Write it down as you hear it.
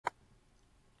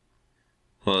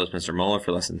Hello, it's Mr. Moeller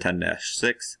for lesson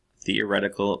 10-6,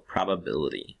 theoretical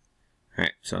probability.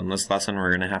 Alright, so in this lesson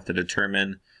we're going to have to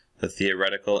determine the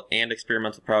theoretical and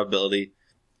experimental probability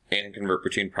and convert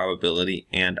between probability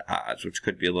and odds, which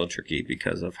could be a little tricky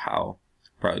because of how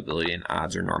probability and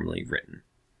odds are normally written.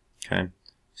 Okay,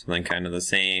 so then kind of the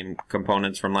same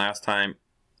components from last time,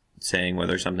 saying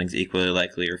whether something's equally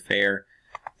likely or fair,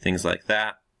 things like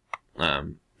that.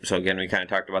 So again, we kind of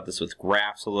talked about this with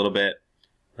graphs a little bit.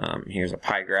 Here's a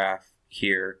pie graph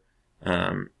here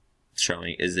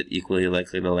showing, is it equally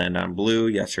likely to land on blue,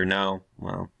 yes or no?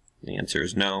 Well, the answer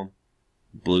is no.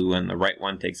 Blue on the right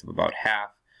one takes up about half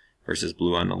versus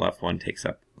blue on the left one takes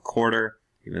up a quarter.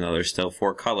 Even though there's still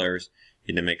 4 colors,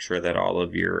 you need to make sure that all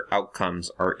of your outcomes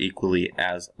are equally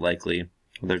as likely.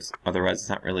 Otherwise, it's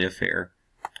not really a fair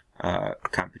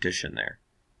competition there.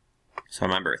 So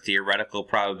remember, theoretical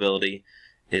probability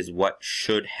is what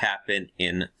should happen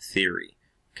in theory.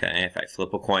 Okay, if I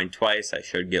flip a coin twice, I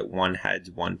should get 1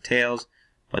 heads, 1 tails,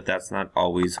 but that's not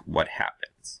always what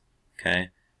happens. Okay,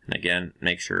 and again,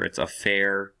 make sure it's a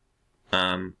fair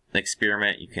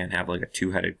experiment. You can't have like a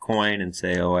 2-headed coin and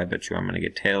say, oh, I bet you I'm going to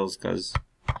get tails, because,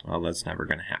 well, that's never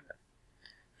going to happen.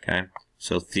 Okay,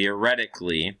 so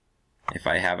theoretically, if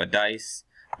I have a dice,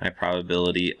 my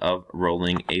probability of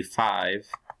rolling a 5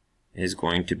 is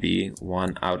going to be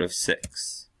 1 out of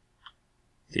 6.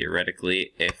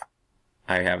 Theoretically, if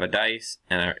I have a dice,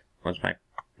 and what's my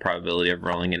probability of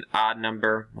rolling an odd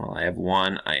number? Well, I have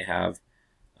 1, I have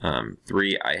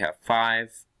 3, I have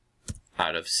 5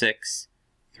 out of 6.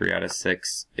 3 out of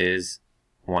 6 is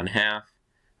 1/2.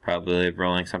 Probability of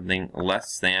rolling something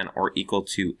less than or equal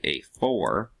to a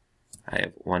 4. I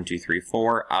have 1, 2, 3,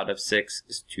 4 out of 6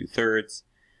 is 2/3.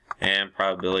 And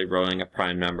probability of rolling a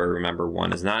prime number, remember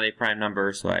 1 is not a prime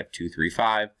number, so I have 2, 3,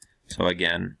 5. So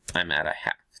again, I'm at a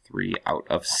half, 3 out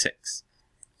of 6.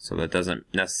 So that doesn't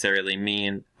necessarily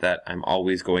mean that I'm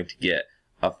always going to get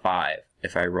a 5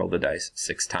 if I roll the dice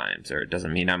 6 times. Or it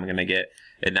doesn't mean I'm going to get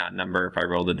an odd number if I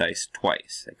roll the dice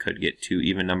twice. I could get 2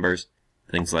 even numbers.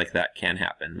 Things like that can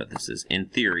happen. But this is, in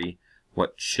theory,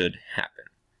 what should happen.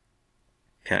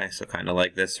 Okay, so kind of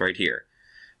like this right here.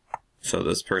 So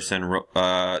this person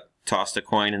tossed a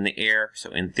coin in the air.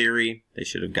 So in theory, they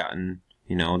should have gotten,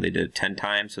 you know, they did it 10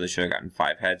 times. So they should have gotten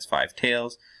 5 heads, 5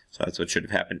 tails. So that's what should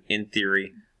have happened in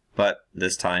theory. But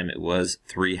this time it was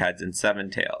 3 heads and 7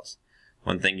 tails.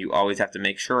 One thing you always have to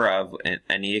make sure of in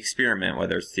any experiment,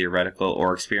 whether it's theoretical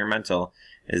or experimental,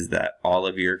 is that all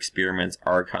of your experiments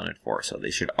are accounted for. So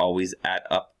they should always add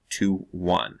up to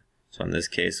 1. So in this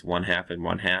case, 1/2 and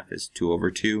 1/2 is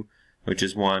 2/2, which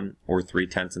is 1, or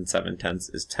 3/10 and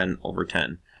 7/10 is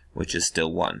 10/10, which is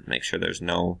still 1. Make sure there's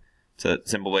no, it's a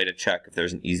simple way to check if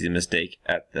there's an easy mistake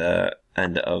at the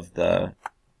end of the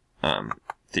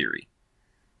theory.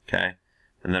 Okay,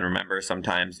 and then remember,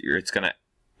 sometimes it's going to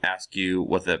ask you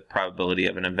what the probability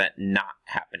of an event not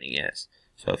happening is.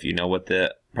 So if you know what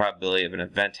the probability of an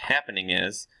event happening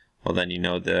is, well, then you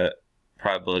know the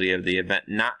probability of the event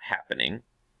not happening.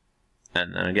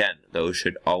 And then again, those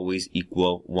should always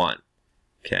equal 1.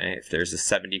 Okay, if there's a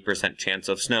 70% chance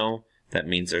of snow, that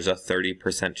means there's a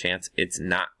 30% chance it's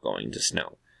not going to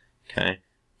snow. Okay,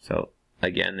 so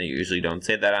again, they usually don't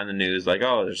say that on the news, like,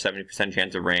 oh, there's a 70%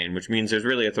 chance of rain, which means there's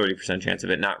really a 30% chance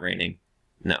of it not raining.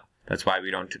 No, that's why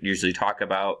we don't usually talk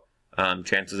about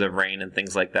chances of rain and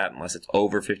things like that unless it's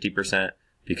over 50%,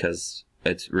 because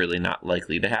it's really not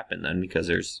likely to happen then, because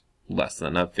there's less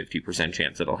than a 50%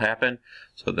 chance it'll happen.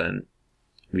 So then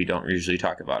we don't usually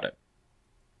talk about it.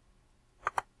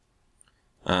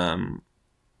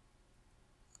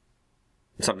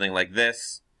 Something like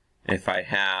this. If I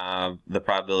have the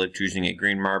probability of choosing a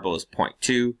green marble is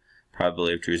 0.2,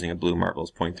 probability of choosing a blue marble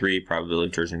is 0.3, probability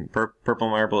of choosing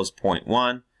purple marble is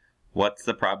 0.1. What's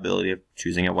the probability of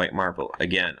choosing a white marble?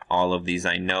 Again, all of these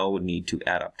I know need to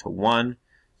add up to 1.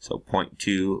 So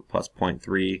 0.2 plus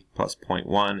 0.3 plus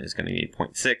 0.1 is going to be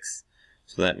 0.6.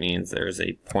 So that means there's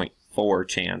a 0.4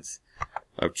 chance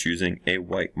of choosing a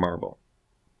white marble.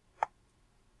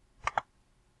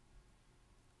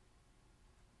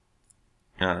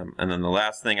 And then the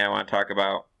last thing I want to talk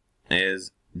about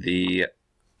is the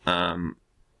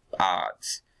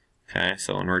odds. Okay,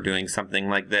 so when we're doing something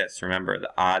like this, remember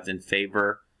the odds in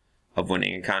favor of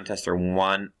winning a contest are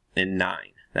 1 in 9.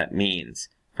 That means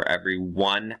for every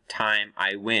 1 time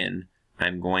I win,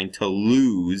 I'm going to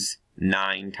lose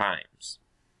 9 times.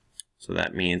 So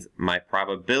that means my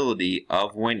probability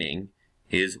of winning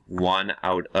is 1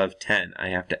 out of 10. I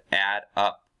have to add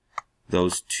up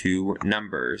those 2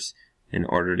 numbers in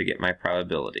order to get my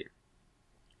probability.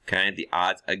 Okay, the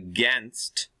odds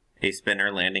against a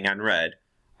spinner landing on red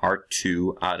are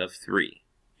 2 out of 3.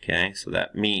 Okay, so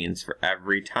that means for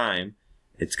every time,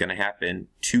 it's going to happen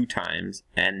 2 times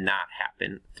and not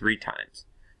happen 3 times.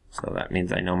 So that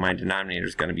means I know my denominator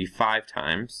is going to be 5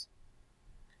 times.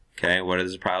 Okay, what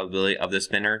is the probability of the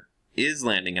spinner is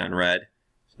landing on red?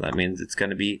 So that means it's going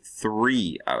to be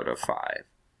 3 out of 5.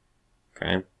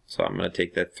 Okay, so I'm going to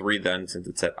take that 3 then since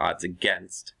it's at odds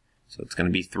against. So it's going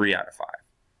to be 3 out of 5.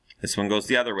 This one goes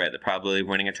the other way. The probability of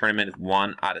winning a tournament is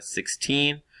 1 out of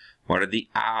 16. What are the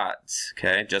odds?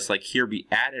 Okay, just like here, we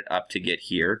added up to get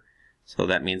here. So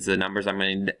that means the numbers I'm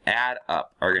going to add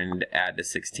up are going to add to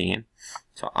 16.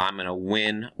 So I'm going to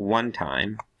win 1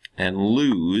 time and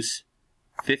lose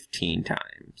 15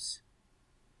 times.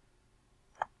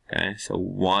 Okay, so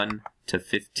 1 to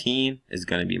 15 is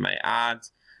going to be my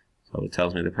odds. So it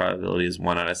tells me the probability is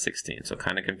 1 out of 16. So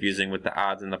kind of confusing with the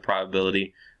odds and the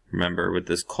probability. Remember, with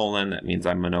this colon, that means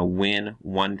I'm going to win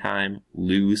 1 time,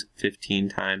 lose 15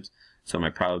 times. So my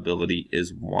probability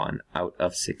is 1 out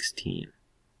of 16.